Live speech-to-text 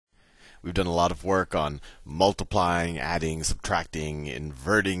We've done a lot of work on multiplying, adding, subtracting,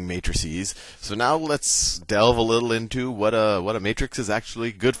 inverting matrices. So now let's delve a little into what a matrix is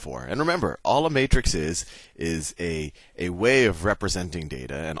actually good for. And remember, all a matrix is a way of representing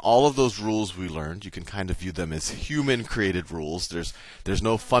data, and all of those rules we learned, you can kind of view them as human-created rules. There's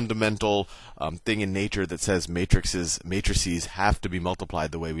no fundamental thing in nature that says matrices have to be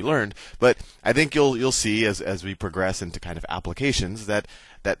multiplied the way we learned. But I think you'll see as we progress into kind of applications that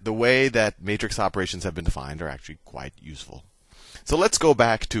the way that matrix operations have been defined are actually quite useful. So let's go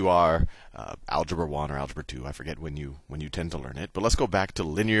back to our algebra 1 or algebra 2. I forget when you tend to learn it, but let's go back to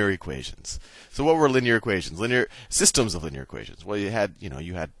linear equations. So what were linear equations? Linear systems of linear equations. Well, you had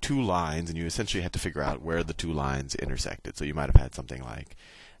two lines, and you essentially had to figure out where the two lines intersected. So you might have had something like,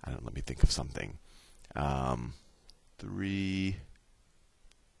 I don't know, let me think of something. 3x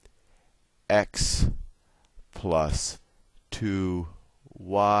plus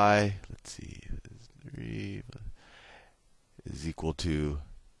 2y. Let's see. 3 is equal to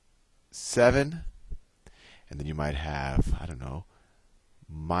 7. And then you might have, I don't know,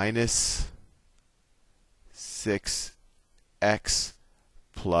 minus 6x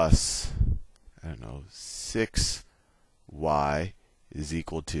plus, I don't know, 6y is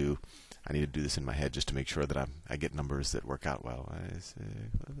equal to, I need to do this in my head just to make sure that I get numbers that work out well.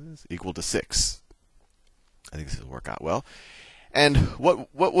 Equal to 6. I think this will work out well. And what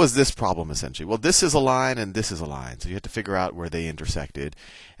was this problem essentially? Well, this is a line and this is a line. So you had to figure out where they intersected.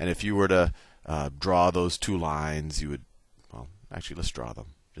 And if you were to draw those two lines, you would, well, actually let's draw them.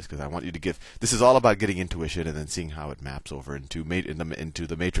 Just because I want you to give, this is all about getting intuition and then seeing how it maps over into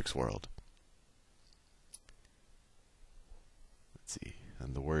the matrix world. Let's see.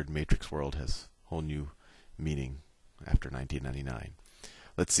 And the word matrix world has a whole new meaning after 1999.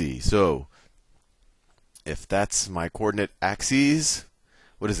 Let's see. So if that's my coordinate axes,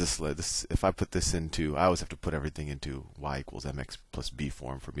 what is this? If I put this into, I always have to put everything into y equals mx plus b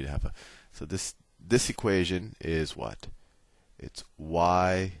form for me to have a. So this equation is what? It's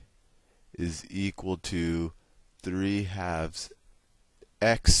y is equal to 3 halves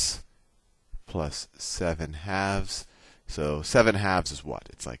x plus 7 halves. So 7 halves is what?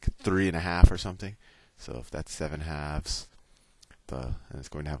 It's like 3.5 or something. So if that's 7 halves, and it's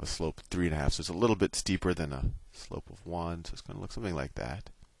going to have a slope of 3.5, so it's a little bit steeper than a slope of 1. So it's going to look something like that.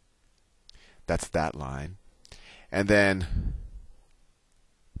 That's that line. And then,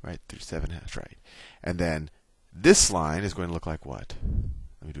 right, 7 halves, right. And then this line is going to look like what?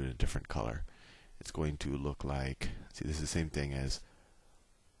 Let me do it in a different color. It's going to look like, see, this is the same thing as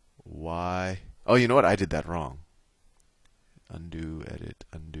y. Oh, you know what? I did that wrong. Undo, edit,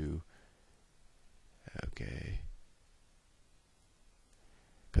 undo. Okay.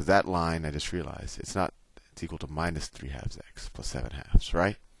 Because that line, I just realized, it's equal to minus 3 halves x plus 7 halves,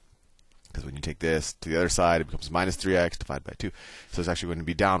 right? Because when you take this to the other side, it becomes minus 3x divided by 2. So it's actually going to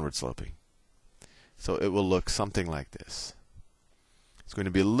be downward sloping. So it will look something like this. It's going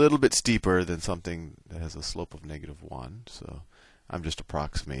to be a little bit steeper than something that has a slope of negative 1. So I'm just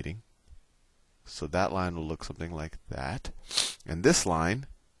approximating. So that line will look something like that. And this line,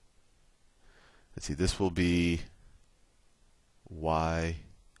 let's see, this will be y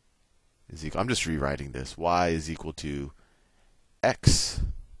is equal, I'm just rewriting this. Y is equal to x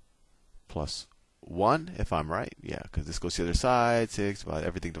plus 1, if I'm right. Yeah, because this goes to the other side. 6,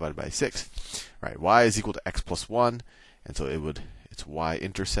 everything divided by 6. Right, y is equal to x plus 1. And so its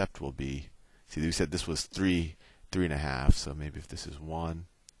y-intercept will be, see, we said this was 3.5. So maybe if this is 1,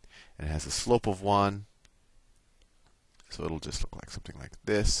 and it has a slope of 1, so it'll just look like something like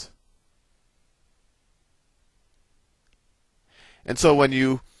this. And so when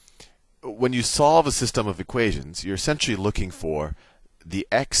you solve a system of equations, you're essentially looking for the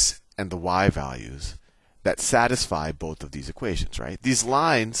x and the y values that satisfy both of these equations, right? These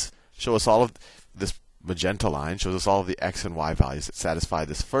lines show us all of this magenta line shows us all of the x and y values that satisfy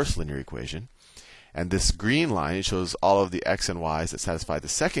this first linear equation. And this green line shows all of the x and y's that satisfy the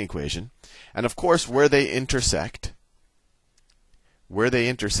second equation. And of course, where they intersect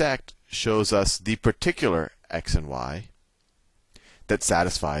shows us the particular x and y that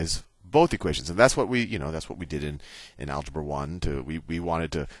satisfies both equations. And that's what we did in algebra 1.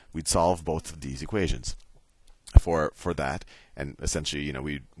 We'd solve both of these equations for that. And essentially,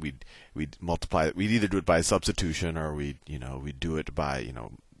 we'd multiply. We'd either do it by substitution, or we'd do it by,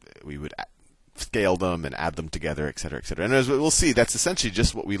 we would scale them and add them together, et cetera, et cetera. And as we'll see, that's essentially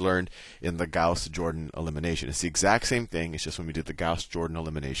just what we learned in the Gauss-Jordan elimination. It's the exact same thing. It's just when we did the Gauss-Jordan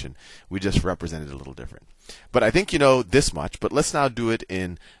elimination, we just represented it a little different. But I think you know this much. But let's now do it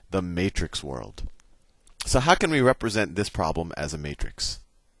in the matrix world. So how can we represent this problem as a matrix?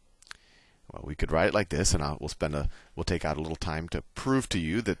 we could write it like this, and we'll take out a little time to prove to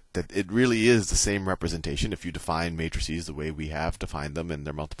you that it really is the same representation if you define matrices the way we have defined them in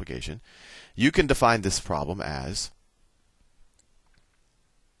their multiplication. You can define this problem as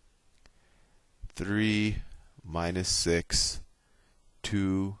 3 minus 6,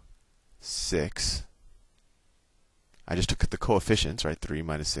 2, 6. I just took the coefficients, right? 3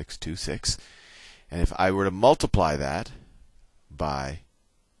 minus 6, 2, 6. And if I were to multiply that by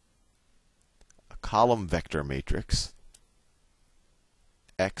a column vector matrix,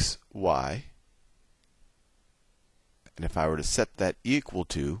 x, y, and if I were to set that equal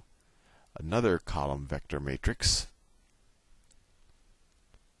to another column vector matrix,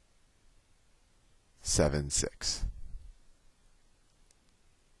 7, 6.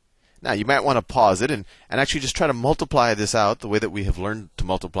 Now, you might want to pause it and actually just try to multiply this out the way that we have learned to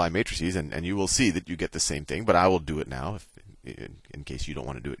multiply matrices, and you will see that you get the same thing, but I will do it now in case you don't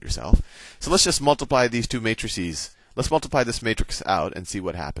want to do it yourself. So let's just multiply these two matrices. Let's multiply this matrix out and see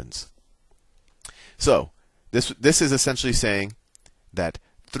what happens. So this is essentially saying that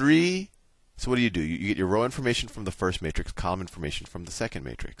 3. So what do? You get your row information from the first matrix, column information from the second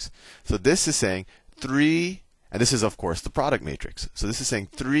matrix. So this is saying 3. And this is, of course, the product matrix. So this is saying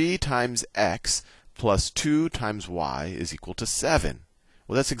 3 times x plus 2 times y is equal to 7.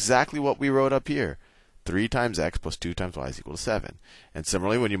 Well, that's exactly what we wrote up here. 3 times x plus 2 times y is equal to 7. And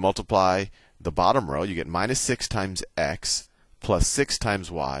similarly, when you multiply the bottom row, you get minus 6 times x plus 6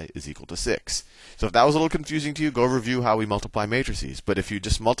 times y is equal to 6. So if that was a little confusing to you, go review how we multiply matrices. But if you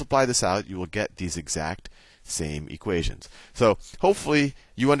just multiply this out, you will get these exact same equations. So hopefully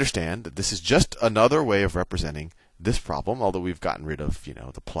you understand that this is just another way of representing this problem, although we've gotten rid of,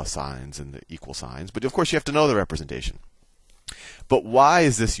 the plus signs and the equal signs. But of course you have to know the representation. But why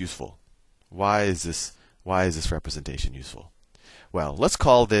is this useful? Why is this representation useful? Well, let's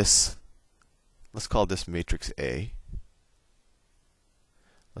call this matrix A.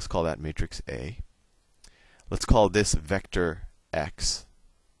 Let's call that matrix A. Let's call this vector x.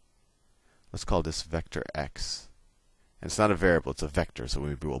 Let's call this vector x. And it's not a variable, it's a vector, so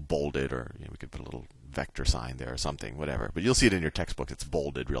maybe we'll bold it, or we could put a little vector sign there or something, whatever. But you'll see it in your textbook, it's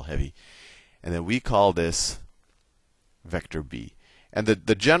bolded real heavy. And then we call this vector b. And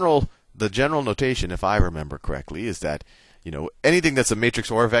the general notation, if I remember correctly, is that anything that's a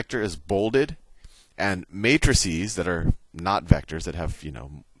matrix or a vector is bolded, and matrices that are not vectors, that have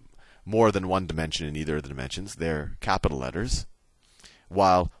more than one dimension in either of the dimensions, they're capital letters,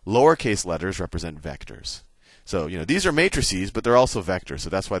 while lowercase letters represent vectors. So, these are matrices, but they're also vectors. So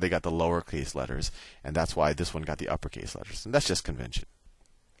that's why they got the lowercase letters, and that's why this one got the uppercase letters. And that's just convention.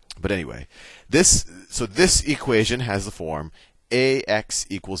 But anyway, this equation has the form ax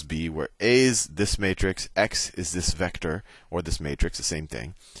equals b, where a is this matrix, x is this vector, or this matrix, the same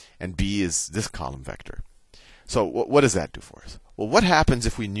thing, and b is this column vector. So what does that do for us? Well, what happens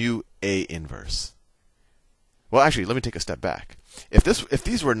if we knew A inverse? Well, actually, let me take a step back. If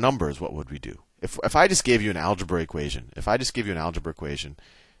these were numbers, what would we do? If I just gave you an algebra equation,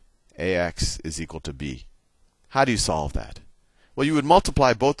 ax is equal to b, how do you solve that? Well, you would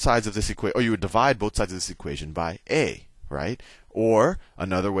multiply both sides of this equation, or you would divide both sides of this equation by a, right? Or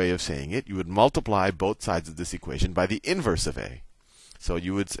another way of saying it, you would multiply both sides of this equation by the inverse of a. So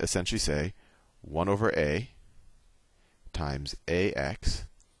you would essentially say 1 over a times ax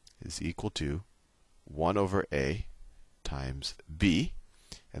is equal to 1 over a times b,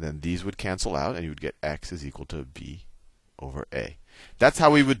 and then these would cancel out, and you would get x is equal to b over a. That's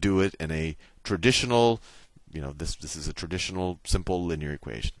how we would do it in a traditional, this is a traditional simple linear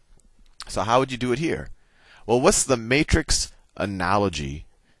equation. So how would you do it here? Well, what's the matrix analogy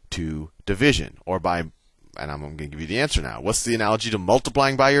to division, or by, and I'm going to give you the answer now. What's the analogy to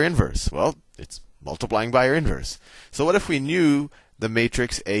multiplying by your inverse? Well, it's multiplying by your inverse. So what if we knew the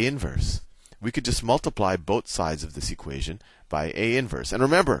matrix A inverse? We could just multiply both sides of this equation by A inverse. And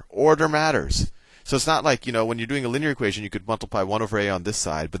remember, order matters. So it's not like, when you're doing a linear equation, you could multiply 1 over a on this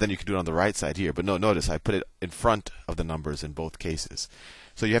side, but then you could do it on the right side here. But no, notice I put it in front of the numbers in both cases.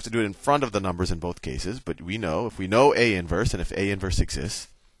 So you have to do it in front of the numbers in both cases. But if we know A inverse, and if A inverse exists,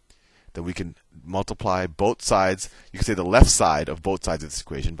 then we can multiply both sides. You can say the left side of both sides of this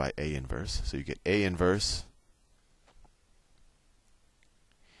equation by A inverse. So you get A inverse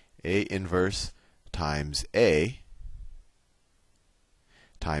times A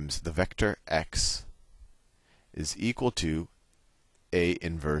times the vector x is equal to A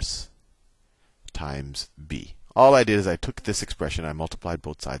inverse times b. All I did is I took this expression, I multiplied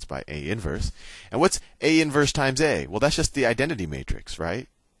both sides by A inverse. And what's A inverse times A? Well, that's just the identity matrix, right?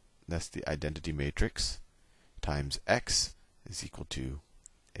 That's the identity matrix times x is equal to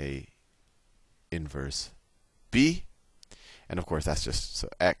A inverse B. And of course, that's just so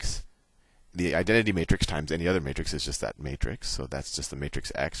X. The identity matrix times any other matrix is just that matrix. So that's just the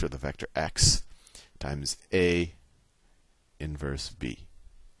matrix X, or the vector X, times A inverse B.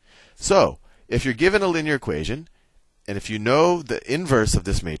 So if you're given a linear equation, and if you know the inverse of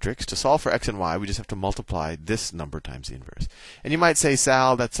this matrix, to solve for x and y, we just have to multiply this number times the inverse. And you might say,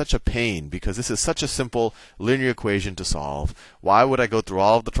 Sal, that's such a pain because this is such a simple linear equation to solve. Why would I go through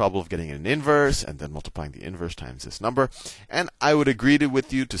all of the trouble of getting an inverse and then multiplying the inverse times this number? And I would agree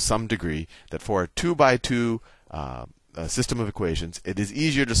with you to some degree that for a 2 by 2 system of equations, it is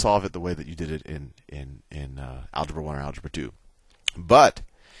easier to solve it the way that you did it in Algebra 1 or Algebra 2. But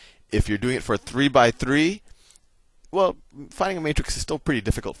if you're doing it for a 3 by 3, well, finding a matrix is still pretty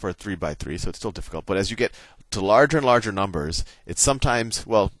difficult for a 3 by 3, so it's still difficult. But as you get to larger and larger numbers, it's sometimes,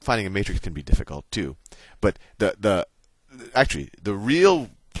 well, finding a matrix can be difficult too. But actually, the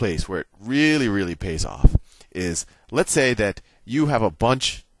real place where it really, really pays off is, let's say that you have a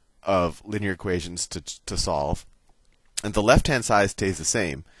bunch of linear equations to solve, and the left-hand side stays the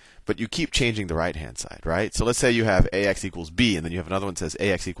same, but you keep changing the right-hand side, right? So let's say you have ax equals b, and then you have another one that says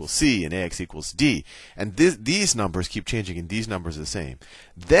ax equals c and ax equals d, and these numbers keep changing and these numbers are the same.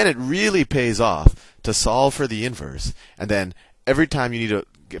 Then it really pays off to solve for the inverse, and then every time you need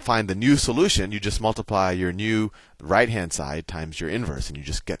to find the new solution, you just multiply your new right-hand side times your inverse, and you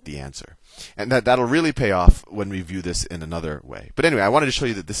just get the answer. And that'll really pay off when we view this in another way. But anyway, I wanted to show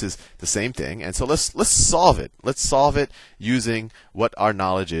you that this is the same thing, and so let's solve it. Let's solve it using what our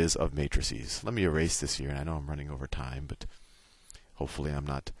knowledge is of matrices. Let me erase this here, and I know I'm running over time, but hopefully I'm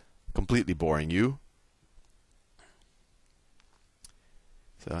not completely boring you.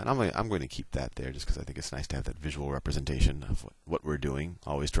 So, and I'm going to keep that there just because I think it's nice to have that visual representation of what we're doing,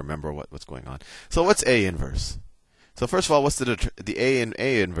 always to remember what's going on. So what's A inverse? So first of all, what's the A in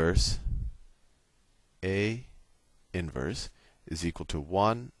A inverse? A inverse is equal to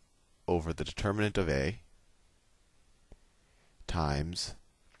 1 over the determinant of A times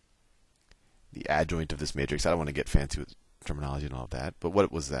the adjoint of this matrix. I don't want to get fancy with terminology and all of that, but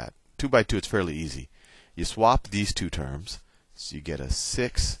what was that? 2 by 2, it's fairly easy. You swap these two terms. So you get a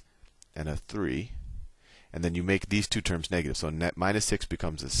 6 and a 3, and then you make these two terms negative. So net minus 6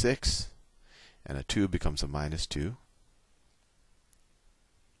 becomes a 6, and a 2 becomes a minus 2.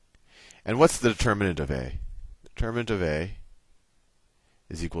 And what's the determinant of A? The determinant of A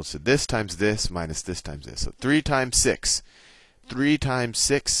is equal to this times this minus this times this. So 3 times 6. 3 times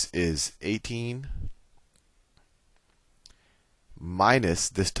 6 is 18 minus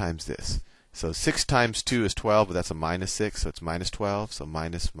this times this. So 6 times 2 is 12, but that's a minus 6, so it's minus 12. So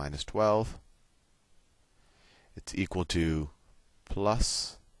minus minus 12. It's equal to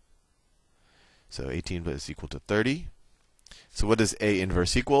plus. So 18 is equal to 30. So what does A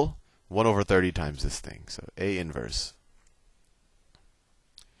inverse equal? 1 over 30 times this thing. So A inverse.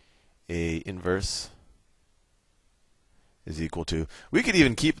 A inverse is equal to, we could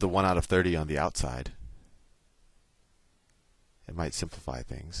even keep the 1 out of 30 on the outside. It might simplify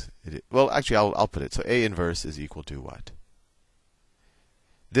things. Well, actually, I'll put it. So A inverse is equal to what?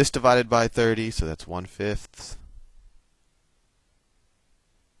 This divided by 30, so that's 1/5.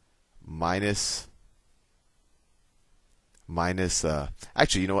 Minus,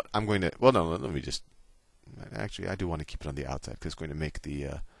 actually, you know what? I'm going to, well, no, let me just, actually, I do want to keep it on the outside because it's going to make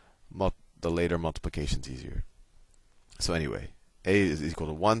the later multiplications easier. So anyway, A is equal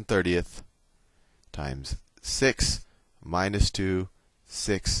to 1/30 times 6 minus 2,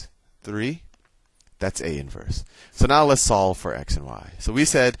 6, 3. That's A inverse. So now let's solve for x and y. So we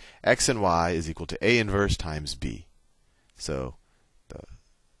said x and y is equal to A inverse times B. So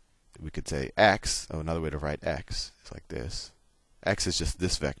we could say x, another way to write x is like this. X is just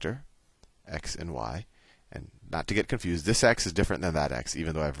this vector, x and y. And not to get confused, this x is different than that x,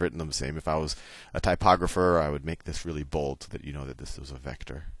 even though I've written them the same. If I was a typographer, I would make this really bold so that you know that this was a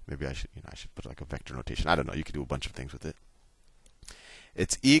vector. Maybe I should put like a vector notation. I don't know. You could do a bunch of things with it.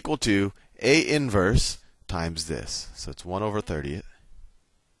 It's equal to A inverse times this. So it's 1 over 30.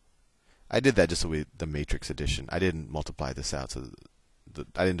 I did that just so the matrix addition. I didn't multiply this out, so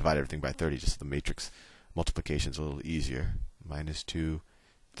I didn't divide everything by 30. Just so the matrix multiplication is a little easier. Minus 2,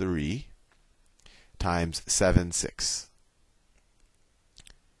 3. Times 7, 6.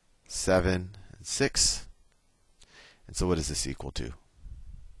 7 and 6. And so what is this equal to?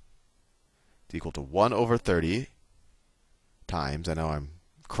 It's equal to 1 over 30 times, I know I'm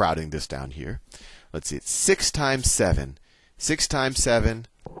crowding this down here. Let's see, it's 6 times 7. 6 times 7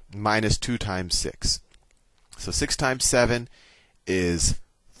 minus 2 times 6. So 6 times 7 is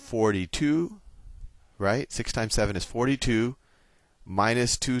 42, right? 6 times 7 is 42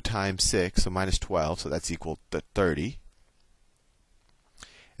 minus 2 times 6, so minus 12, so that's equal to 30.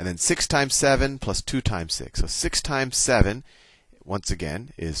 And then 6 times 7 plus 2 times 6. So 6 times 7, once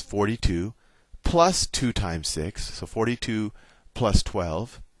again, is 42 plus 2 times 6. So 42 plus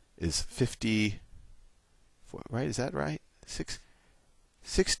 12 is 50. Right? Is that right?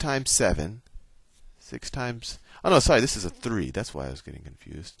 6 times 7. 6 times. Oh, no, sorry, this is a 3. That's why I was getting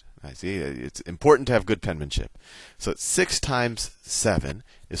confused. I see. It's important to have good penmanship. So 6 times 7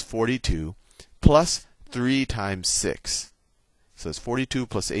 is 42 plus 3 times 6. So it's 42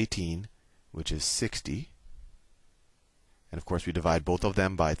 plus 18, which is 60. And of course, we divide both of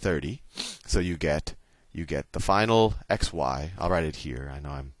them by 30. So you get the final xy. I'll write it here. I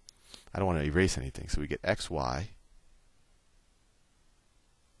don't want to erase anything. So we get xy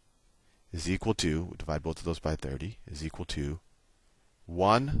is equal to, we divide both of those by 30, is equal to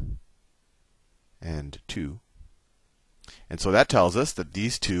 1 and 2. And so that tells us that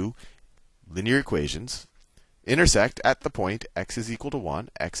these two linear equations intersect at the point x is equal to 1,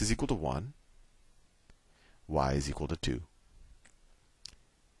 x is equal to 1, y is equal to 2.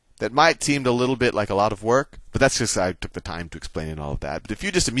 That might seem a little bit like a lot of work, but that's just I took the time to explain and all of that. But if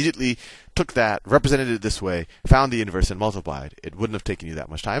you just immediately took that, represented it this way, found the inverse, and multiplied, it wouldn't have taken you that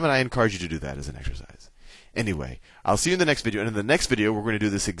much time, and I encourage you to do that as an exercise. Anyway, I'll see you in the next video, and in the next video we're going to do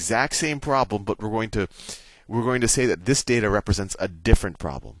this exact same problem, but we're going to say that this data represents a different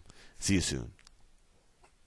problem. See you soon.